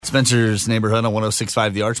Spencer's Neighborhood on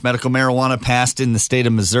 106.5 The Arch. Medical marijuana passed in the state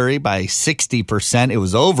of Missouri by 60%. It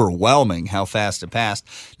was overwhelming how fast it passed.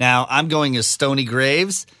 Now, I'm going as Stony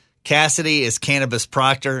Graves. Cassidy is Cannabis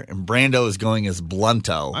Proctor, and Brando is going as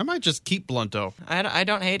Blunto. I might just keep Blunto. I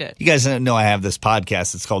don't hate it. You guys know I have this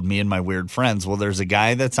podcast. It's called Me and My Weird Friends. Well, there's a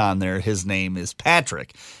guy that's on there. His name is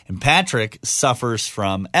Patrick. And Patrick suffers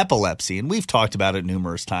from epilepsy. And we've talked about it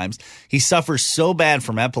numerous times. He suffers so bad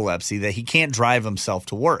from epilepsy that he can't drive himself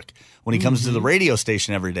to work. When he comes to the radio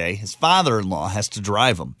station every day, his father-in-law has to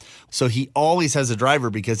drive him. So he always has a driver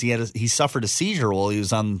because he suffered a seizure while he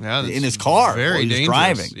was in his car while he was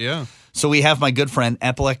driving. Yeah. So we have my good friend,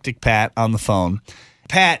 Epileptic Pat, on the phone.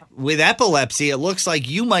 Pat, with epilepsy, it looks like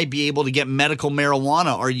you might be able to get medical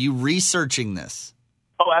marijuana. Are you researching this?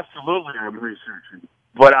 Oh, absolutely, I'm researching.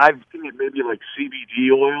 But I've seen it maybe like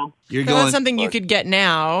CBD oil. That's something you could get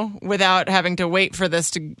now without having to wait for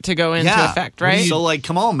this to go into effect, right? So,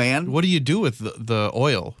 come on, man. What do you do with the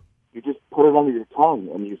oil? You just put it under your tongue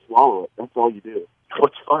and you swallow it. That's all you do.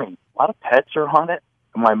 What's funny, a lot of pets are on it.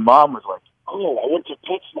 And my mom was like, oh, I went to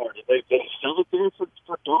PetSmart. They sell it there for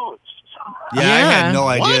dogs. Yeah, I had no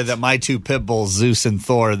idea that my two pit bulls, Zeus and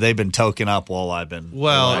Thor, they've been token up while I've been...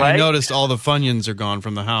 Well, I noticed all the Funyuns are gone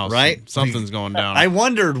from the house. Right? Something's going down. I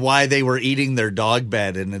wondered why they were eating their dog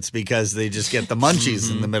bed, and it's because they just get the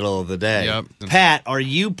munchies in the middle of the day. Yep. Pat, are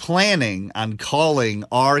you planning on calling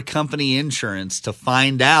our company insurance to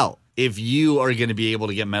find out if you are going to be able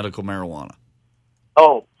to get medical marijuana?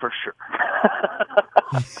 Oh, for sure.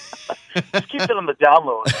 Just keep it on the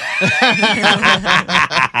download.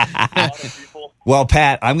 Well,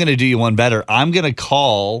 Pat, I'm going to do you one better. I'm going to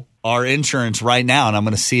call our insurance right now, and I'm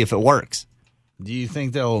going to see if it works. Do you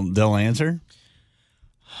think they'll answer?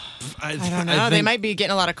 I don't know. They might be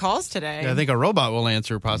getting a lot of calls today. Yeah, I think a robot will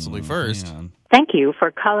answer possibly first. Thank you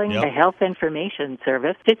for calling the Health Information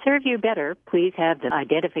Service. To serve you better, please have the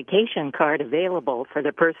identification card available for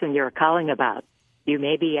the person you're calling about. You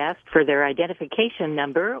may be asked for their identification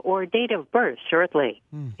number or date of birth shortly.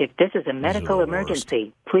 If this is a medical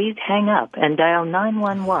emergency, please hang up and dial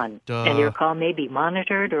 911, and your call may be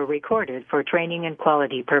monitored or recorded for training and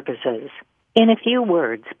quality purposes. In a few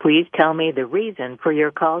words, please tell me the reason for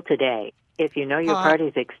your call today. If you know your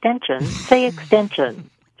party's extension, say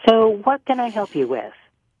extension. So what can I help you with?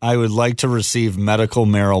 I would like to receive medical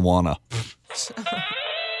marijuana.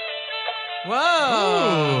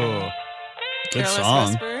 Whoa. Ooh. Good Careless song.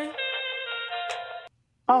 Whisper.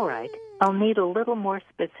 All right, I'll need a little more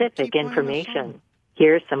specific information.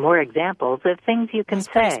 Here's some more examples of things you can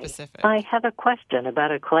say. Specific. I have a question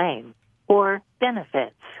about a claim. Or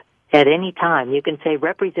benefits. At any time, you can say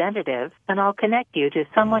representative, and I'll connect you to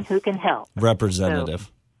someone who can help. Representative.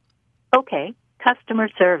 Okay, customer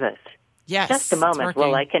service. Yes. Just a moment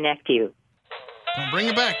while I connect you. Don't bring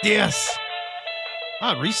it back. Yes.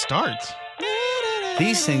 Ah, it restarts.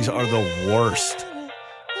 These things are the worst.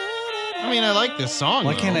 I mean, I like this song.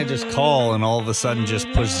 Why can't I just call and all of a sudden just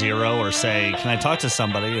push 0 or say, can I talk to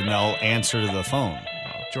somebody, and they'll answer the phone?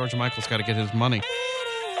 George Michael's got to get his money.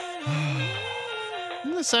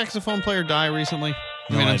 Didn't the saxophone player die recently?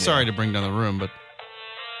 I mean, I'm sorry to bring down the room, but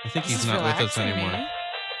I think he's not with us anymore.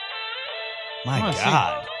 My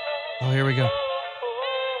God. Oh, here we go.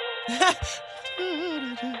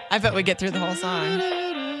 I bet we get through the whole song.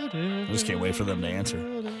 I just can't wait for them to answer.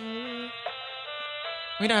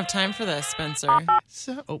 We don't have time for this, Spencer.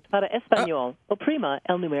 Para Español, oprima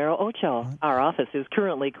el número 8. Our office is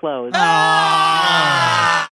currently closed.